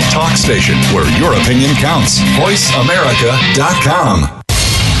 internet talk station where your opinion counts. VoiceAmerica.com.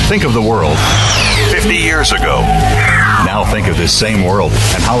 Think of the world 50 years ago. Now think of this same world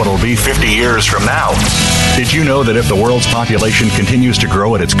and how it'll be 50 years from now. Did you know that if the world's population continues to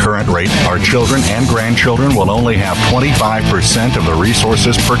grow at its current rate, our children and grandchildren will only have 25% of the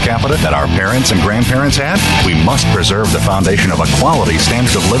resources per capita that our parents and grandparents had? We must preserve the foundation of a quality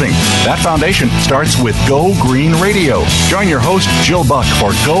standard of living. That foundation starts with Go Green Radio. Join your host, Jill Buck,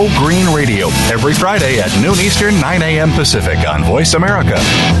 for Go Green Radio every Friday at noon Eastern, 9 a.m. Pacific on Voice America.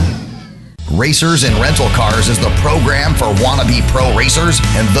 Racers and Rental Cars is the program for wannabe pro racers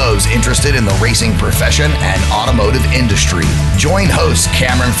and those interested in the racing profession and automotive industry. Join hosts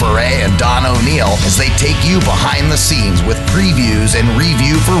Cameron Ferre and Don O'Neill as they take you behind the scenes with previews and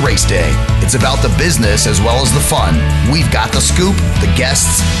review for race day. It's about the business as well as the fun. We've got the scoop, the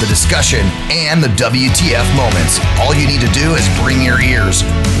guests, the discussion, and the WTF moments. All you need to do is bring your ears.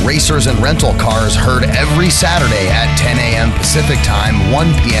 Racers and Rental Cars heard every Saturday at 10 a.m. Pacific Time,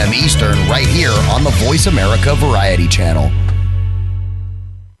 1 p.m. Eastern, right here on the Voice America Variety Channel.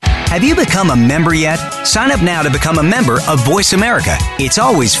 Have you become a member yet? Sign up now to become a member of Voice America. It's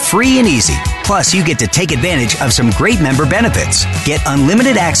always free and easy. Plus, you get to take advantage of some great member benefits. Get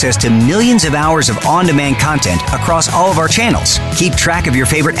unlimited access to millions of hours of on-demand content across all of our channels. Keep track of your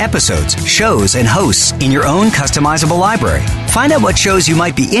favorite episodes, shows, and hosts in your own customizable library. Find out what shows you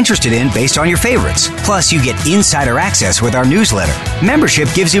might be interested in based on your favorites. Plus, you get insider access with our newsletter.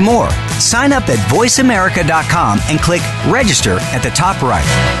 Membership gives you more. Sign up at voiceamerica.com and click register at the top right.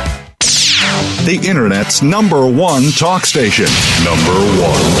 The Internet's #1 talk station.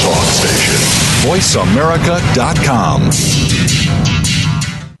 #1 talk station. VoiceAmerica.com.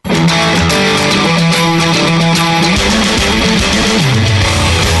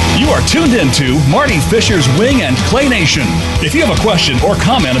 You are tuned into Marty Fisher's Wing and Clay Nation. If you have a question or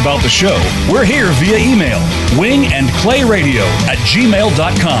comment about the show, we're here via email,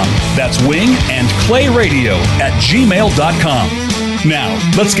 wingandclayradio@gmail.com. That's wingandclayradio@gmail.com. Now,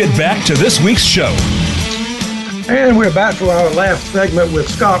 let's get back to this week's show. And we're back for our last segment with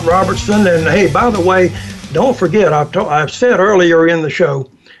Scott Robertson. And hey, by the way, don't forget, I've said earlier in the show,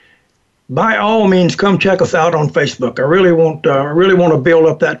 by all means, come check us out on Facebook. I really want to build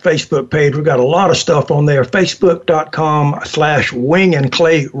up that Facebook page. We've got a lot of stuff on there. Facebook.com/Wing and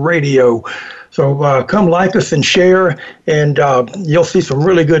Clay Radio. So come like us and share, and you'll see some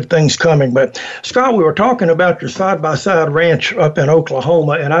really good things coming. But Scott, we were talking about your side-by-side ranch up in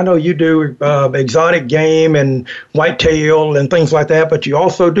Oklahoma, and I know you do exotic game and whitetail and things like that, but you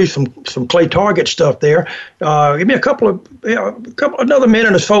also do some clay target stuff there. Give me another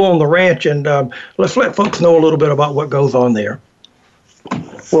minute or so on the ranch, and let's let folks know a little bit about what goes on there.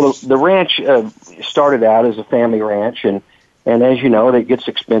 Well, the ranch started out as a family ranch, and as you know, it gets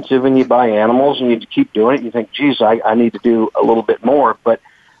expensive, and you buy animals, and you keep doing it. You think, geez, I need to do a little bit more. But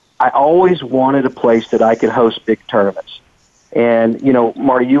I always wanted a place that I could host big tournaments. And,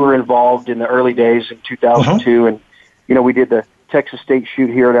 Marty, you were involved in the early days in 2002, and, we did the Texas State Shoot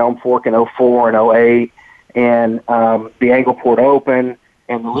here at Elm Fork in 04 and 08, and the Angleport Open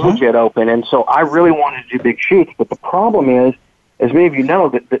and the Little Jet Open. And so I really wanted to do big shoots. But the problem is, as many of you know,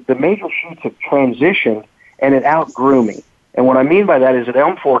 that the major shoots have transitioned, and it outgrew me. And what I mean by that is at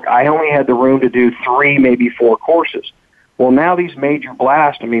Elm Fork, I only had the room to do 3, maybe 4 courses. Well, now these major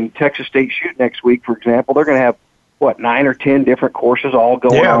blasts, Texas State Shoot next week, for example, they're going to have, 9 or 10 different courses all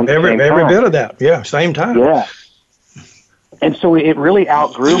going on at the same time. Every bit of that. Yeah, same time. Yeah. And so it really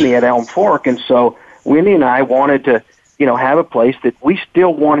outgrew me at Elm Fork. And so Wendy and I wanted to, have a place that we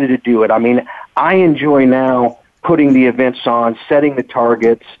still wanted to do it. I enjoy now putting the events on, setting the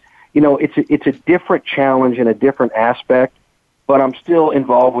targets. It's a different challenge and a different aspect, but I'm still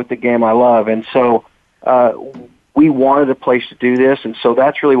involved with the game I love. And so we wanted a place to do this, and so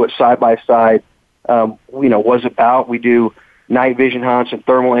that's really what Side by Side, was about. We do night vision hunts and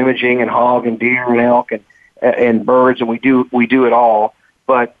thermal imaging and hog and deer and elk and birds, and we do it all.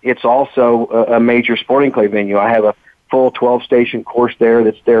 But it's also a major sporting clay venue. I have a full 12-station course there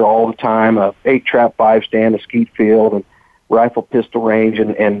that's there all the time, a 8-trap 5-stand, a skeet field, and rifle pistol range,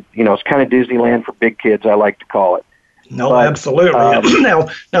 and it's kind of Disneyland for big kids, I like to call it. No, absolutely. Now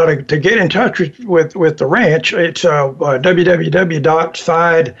to get in touch with the ranch, it's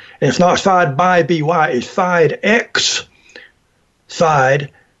www.side. It's not side by by, it's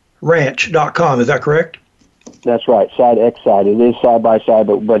sideranch.com. Is that correct? That's right. Side X Side. It is side by side,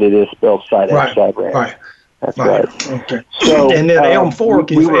 but it is spelled Side X Side Ranch. Right. That's right. Okay. So and then Elm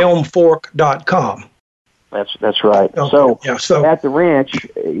Fork is elmfork.com. That's right. Okay. So at the ranch,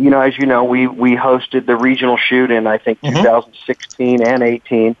 as you know, we hosted the regional shoot in, I think, 2016 and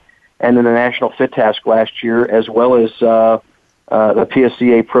 18, and then the National Fit Task last year, as well as the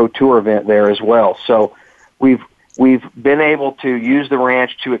PSCA Pro Tour event there as well. So we've been able to use the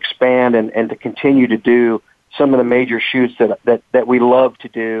ranch to expand and to continue to do some of the major shoots that we love to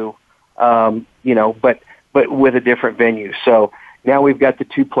do, but with a different venue. So now we've got the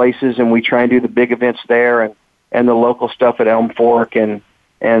 2 places, and we try and do the big events there and the local stuff at Elm Fork, and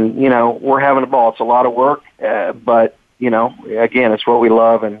we're having a ball. It's a lot of work, but again, it's what we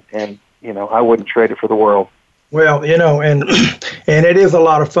love, and I wouldn't trade it for the world. Well, and it is a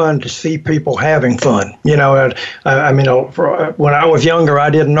lot of fun to see people having fun. When I was younger, I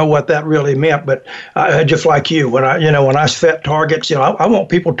didn't know what that really meant, but just like you, when I set targets, I want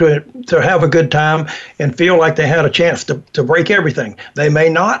people to have a good time and feel like they had a chance to break everything. They may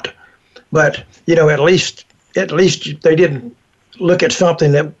not, but at least they didn't look at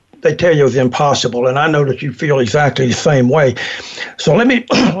something that they tell you is impossible, and I know that you feel exactly the same way. So let me.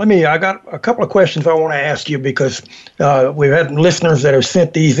 I got a couple of questions I want to ask you, because we've had listeners that have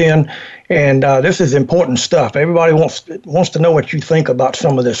sent these in, and this is important stuff. Everybody wants to know what you think about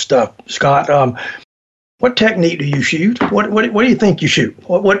some of this stuff, Scott. What technique do you shoot? What do you think you shoot?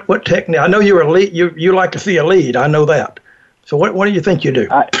 What technique? I know you're a lead. You like to see a lead. I know that. So what do you think you do?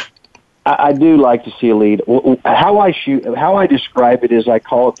 I do like to see a lead. How I shoot, how I describe it is I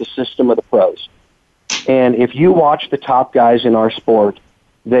call it the system of the pros. And if you watch the top guys in our sport,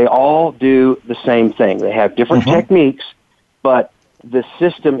 they all do the same thing. They have different techniques, but the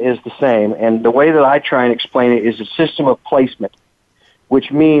system is the same. And the way that I try and explain it is a system of placement,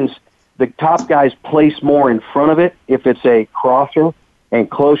 which means the top guys place more in front of it if it's a crosser, and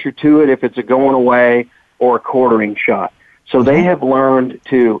closer to it if it's a going away or a quartering shot. So they have learned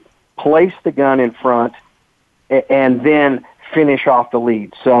to place the gun in front and then finish off the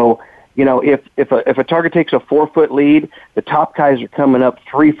lead. So, if a target takes a 4-foot lead, the top guys are coming up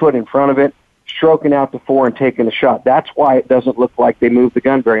 3 foot in front of it, stroking out the 4 and taking the shot. That's why it doesn't look like they move the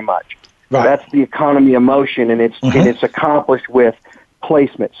gun very much. Right. That's the economy of motion, and it's accomplished with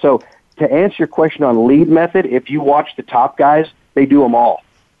placement. So to answer your question on lead method, if you watch the top guys, they do them all.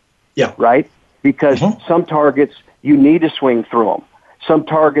 Yeah. Right? Because some targets, you need to swing through them. Some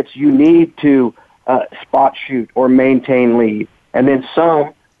targets, you need to spot shoot or maintain lead. And then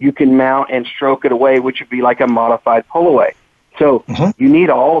some, you can mount and stroke it away, which would be like a modified pull away. So you need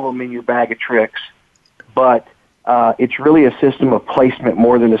all of them in your bag of tricks, but it's really a system of placement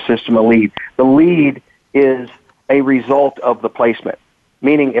more than a system of lead. The lead is a result of the placement,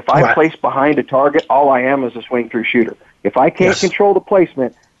 meaning if I place behind a target, all I am is a swing-through shooter. If I can't control the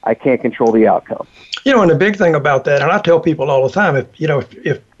placement, I can't control the outcome. You know, and the big thing about that, and I tell people all the time,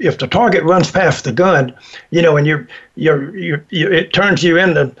 if the target runs past the gun, you know, and it turns you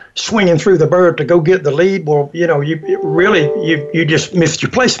into swinging through the bird to go get the lead, well, you know, you just missed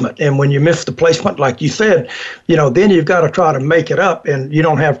your placement. And when you miss the placement, like you said, you know, then you've got to try to make it up, and you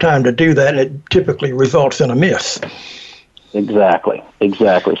don't have time to do that, and it typically results in a miss. Exactly.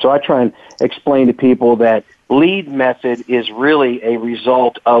 So I try and explain to people that lead method is really a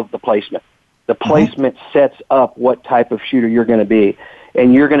result of the placement. The placement sets up what type of shooter you're going to be.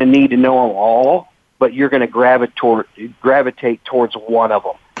 And you're going to need to know them all, but you're going to gravitate towards one of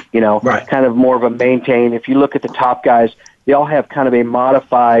them. You know, kind of more of a maintain. If you look at the top guys, they all have kind of a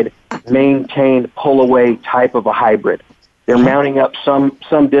modified, maintained, pull-away type of a hybrid. They're mounting up some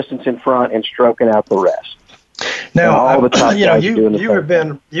distance in front and stroking out the rest. Now, you know,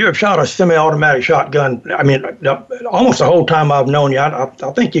 you have shot a semi-automatic shotgun. I mean, almost the whole time I've known you. I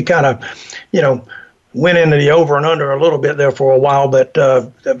think you kind of, you know, went into the over and under a little bit there for a while, but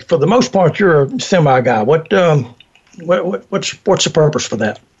for the most part, you're a semi guy. What's the purpose for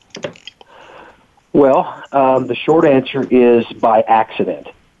that? Well, the short answer is by accident.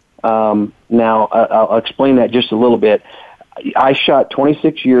 Now, I'll explain that just a little bit. I shot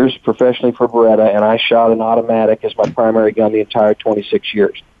 26 years professionally for Beretta, and I shot an automatic as my primary gun the entire 26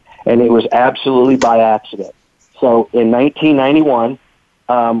 years. And it was absolutely by accident. So in 1991,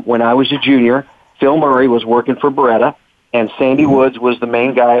 when I was a junior, Phil Murray was working for Beretta, and Sandy Woods was the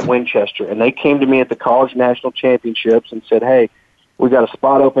main guy at Winchester. And they came to me at the College National Championships and said, hey, we got a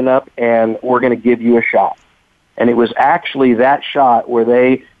spot open up, and we're going to give you a shot. And it was actually that shot where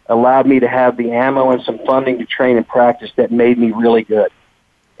they allowed me to have the ammo and some funding to train and practice that made me really good.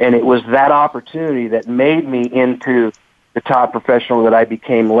 And it was that opportunity that made me into the top professional that I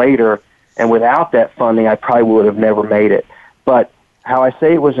became later. And without that funding, I probably would have never made it. But how I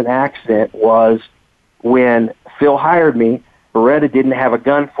say it was an accident was when Phil hired me, Beretta didn't have a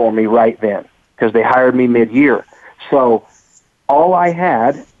gun for me right then because they hired me mid-year. So all I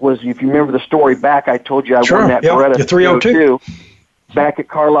had was, if you remember the story back, I told you I won that Beretta 302 back at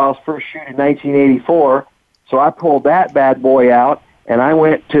Carlisle's first shoot in 1984. So I pulled that bad boy out, and I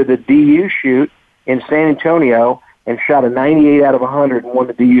went to the DU shoot in San Antonio and shot a 98 out of 100 and won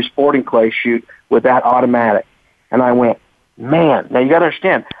the DU Sporting Clay shoot with that automatic. And I went, man, now you got to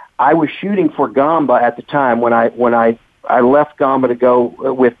understand, I was shooting for Gamba at the time when I left Gamba to go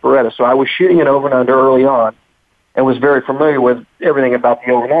with Beretta. So I was shooting it over and under early on and was very familiar with everything about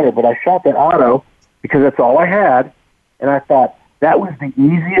the over and under. But I shot that auto because that's all I had, and I thought, that was the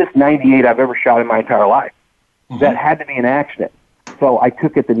easiest 98 I've ever shot in my entire life. That had to be an accident. So I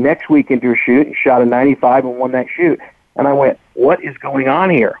took it the next week into a shoot and shot a 95 and won that shoot. And I went, what is going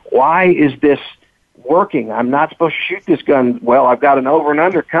on here? Why is this working? I'm not supposed to shoot this gun. Well, I've got an over and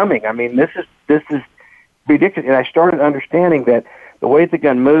under coming. I mean, this is ridiculous. And I started understanding that the way the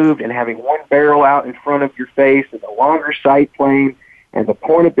gun moved and having one barrel out in front of your face and the longer sight plane and the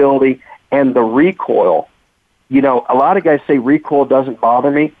pointability and the recoil. You know, a lot of guys say recoil doesn't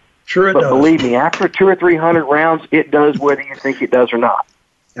bother me. Sure it does. But believe me, after 200 or 300 rounds, it does whether you think it does or not.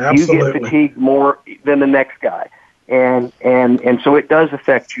 Absolutely. You get fatigued more than the next guy. And so it does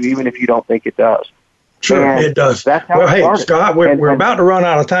affect you, even if you don't think it does. Sure, and it does. That's how well, it started. Hey, Scott, we're about to run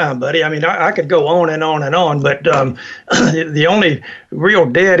out of time, buddy. I mean, I could go on and on and on, but the only real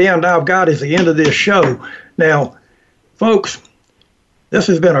dead end I've got is the end of this show. Now, folks, this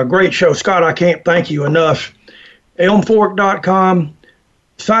has been a great show. Scott, I can't thank you enough. ElmFork.com,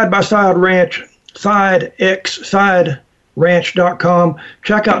 Side by Side Ranch, SideXSideRanch.com.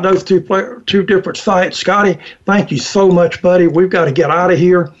 Check out those two different sites. Scotty, thank you so much, buddy. We've got to get out of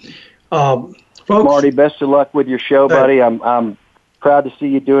here. Folks, Marty, best of luck with your show, buddy. I'm proud to see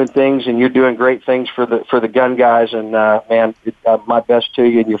you doing things, and you're doing great things for the gun guys. And man, my best to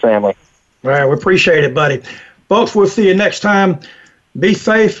you and your family. All right, we appreciate it, buddy. Folks, we'll see you next time. Be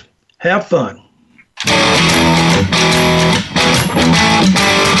safe. Have fun.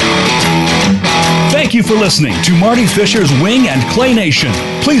 Thank Thank you for listening to Marty Fisher's Wing and Clay Nation.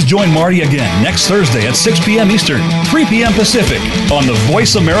 Please join Marty again next Thursday at 6 p.m. Eastern, 3 p.m. Pacific on the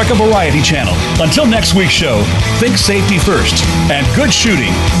Voice America Variety Channel. Until next week's show, think safety first and good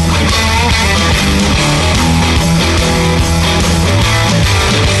shooting.